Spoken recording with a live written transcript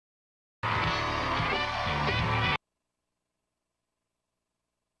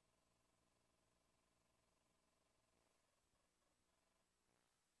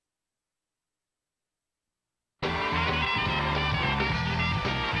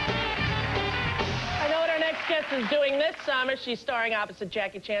actress is doing this summer. She's starring opposite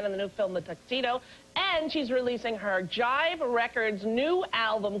Jackie Chan in the new film, The Tuxedo. And she's releasing her Jive Records new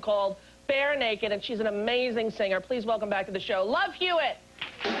album called BARENAKED. And she's an amazing singer. Please welcome back to the show, Love Hewitt.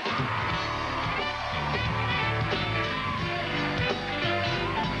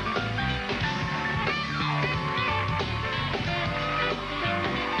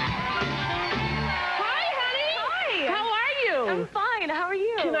 I'm fine. How are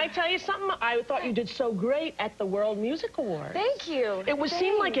you? Can I tell you something? I thought you did so great at the World Music Awards. Thank you. It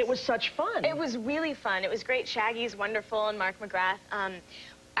seemed like it was such fun. It was really fun. It was great. Shaggy's wonderful and Mark McGrath.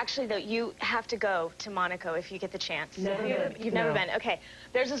 Actually, though, you have to go to Monaco if you get the chance. Never been. You've never been. Okay.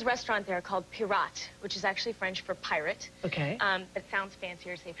 There's this restaurant there called Pirate, which is actually French for pirate. Okay. It sounds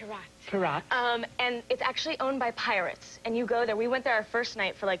fancier to say Pirate. Pirate. And it's actually owned by pirates. And you go there. We went there our first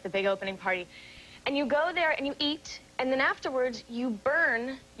night for, like, the big opening party. And you go there and you eat, and then afterwards you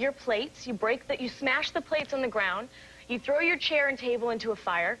burn your plates, you smash the plates on the ground, you throw your chair and table into a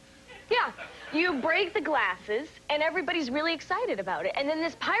fire. Yeah, you break the glasses, and everybody's really excited about it. And then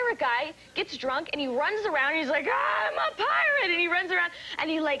this pirate guy gets drunk, and he runs around, and he's like, ah, I'm a pirate! And he runs around, and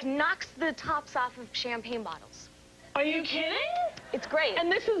he, like, knocks the tops off of champagne bottles. Are you kidding? It's great. And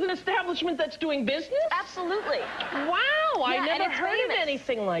this is an establishment that's doing business? Absolutely. Wow, Yeah, I never heard famous. of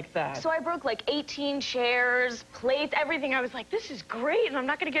anything like that. So I broke like 18 chairs, plates, everything. I was like, this is great, and I'm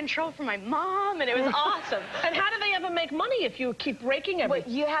not going to get in trouble for my mom, and it was awesome. And how do they ever make money if you keep breaking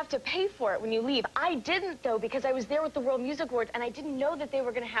everything? But you have to pay for it when you leave. I didn't, though, because I was there with the World Music Awards, and I didn't know that they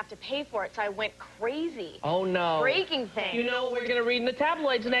were going to have to pay for it, so I went crazy. Oh, no. Breaking things. You know what we're going to read in the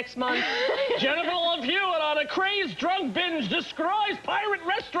tabloids next month? Jennifer Love Hewitt on a crazed drunk binge destroys pirate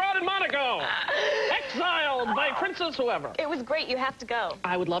restaurant in Monaco. Exiled by Princess whoever. It was great. You have to go.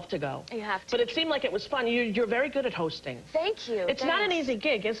 I would love to go. You have to. But it seemed like it was fun. You're very good at hosting. Thank you. It's not an easy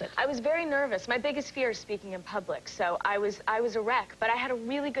gig, is it? I was very nervous. My biggest fear is speaking in public, so I was a wreck. But I had a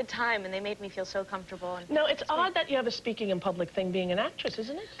really good time, and they made me feel so comfortable. And no, it's odd that you have a speaking in public thing being an actress,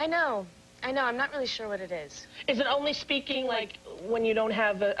 isn't it? I know. I know. I'm not really sure what it is. Is it only speaking like when you don't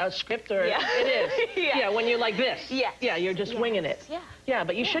have a script, or yeah. It is? Yeah. When you're like this. Yes. Yeah, you're just winging it. Yeah. Yeah,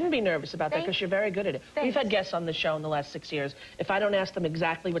 but you shouldn't be nervous about that because you're very good at it. Thanks. We've had guests on the show in the last 6 years. If I don't ask them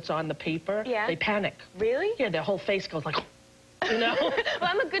exactly what's on the paper, they panic. Really? Yeah, their whole face goes like, you know? Well,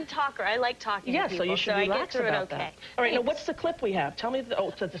 I'm a good talker. I like talking to people, so you should relax about that. All right, now what's the clip we have? Tell me, it's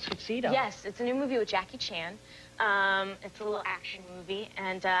the Tuxedo. Yes, it's a new movie with Jackie Chan. It's a little action movie,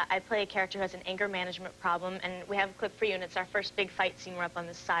 and I play a character who has an anger management problem, and we have a clip for you, and it's our first big fight scene. We're up on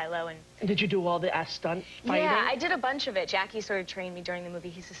this silo, and did you do all the stunt fighting? Yeah, I did a bunch of it. Jackie sort of trained me during the movie.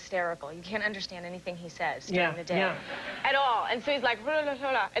 He's hysterical. You can't understand anything he says during the day at all. And so he's like, blah, blah,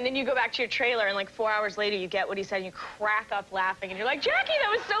 blah, blah. And then you go back to your trailer, and like 4 hours later, you get what he said, and you crack up laughing, and you're like, Jackie, that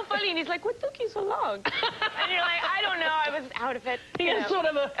was so funny. And he's like, what took you so long? And you're like, I don't know. I was out of it. He has sort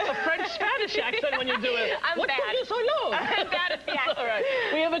of a French-Spanish accent when you do it. I'm what bad. Took you so long? I'm bad at the accent. All right.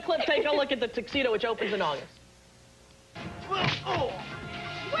 We have a clip. Take a look at the Tuxedo, which opens in August.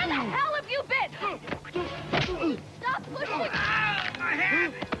 Where the hell have you been? Stop pushing. My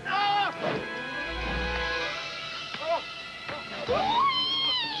hand!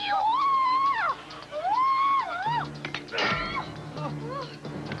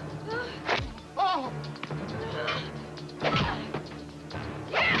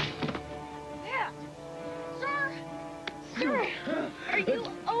 Sir, are you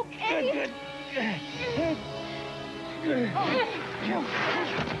okay?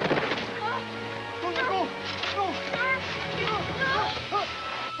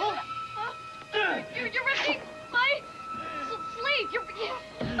 You're ripping my sleeve. You're...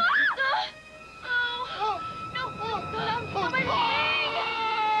 Oh, no, my ring.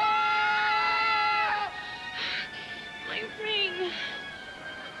 My ring.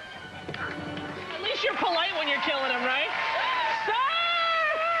 At least you're polite when you're killing him, right? Sir!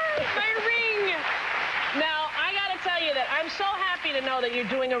 My ring! Now, I gotta tell you that I'm so happy to know that you're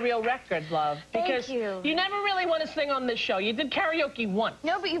doing a real record, love. Because Thank you. never really want to sing on this show. You did karaoke once.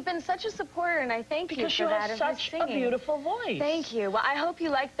 No, but you've been such a supporter, and I thank you for that. Because you have such a beautiful voice. Thank you. Well, I hope you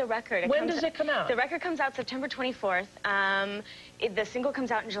like the record. When does it come out? The record comes out September 24th. The single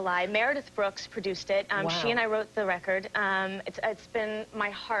comes out in July. Meredith Brooks produced it. Wow. She and I wrote the record. It's been my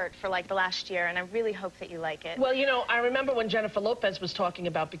heart for like the last year, and I really hope that you like it. Well, you know, I remember when Jennifer Lopez was talking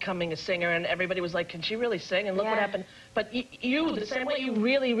about becoming a singer, and everybody was like, can she really sing? And look what happened. But you, the same way, you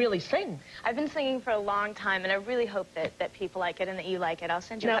really, really sing. I've been singing for a long time, and I really hope that people like it and that you like it. I'll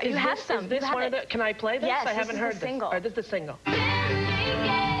send you. Now, you have some. Is this one of the? Can I play this? Yes, I haven't heard this is the single. Or this is the single.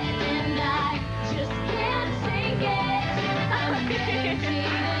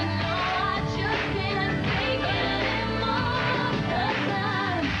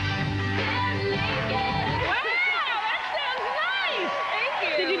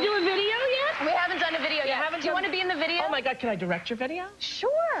 can I direct your video? Sure.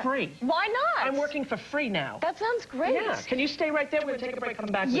 Free. Why not? I'm working for free now. That sounds great. Yeah. Can you stay right there? We're going to take a break, come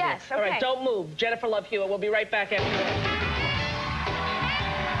back with you. Yes, okay. All right, don't move. Jennifer Love Hewitt. We'll be right back after this.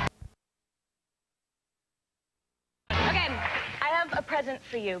 A present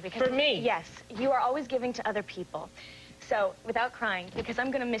for you because for me. Yes, you are always giving to other people. So, without crying, because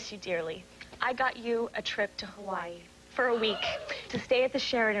I'm going to miss you dearly, I got you a trip to Hawaii for a week to stay at the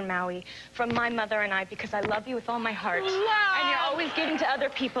Sheraton Maui from my mother and I because I love you with all my heart. Love. And you're always giving to other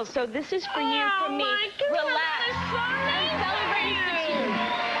people. So this is for you, from me. Relax. Celebrate you.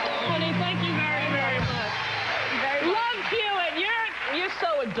 Honey, thank you very, very much. Love Hewitt, you're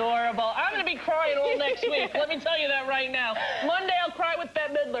so adorable. I'm going to be crying all next week. Let me tell you that right now. Monday, I'll cry with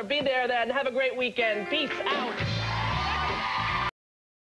Bette Midler. Be there then. Have a great weekend. Peace out.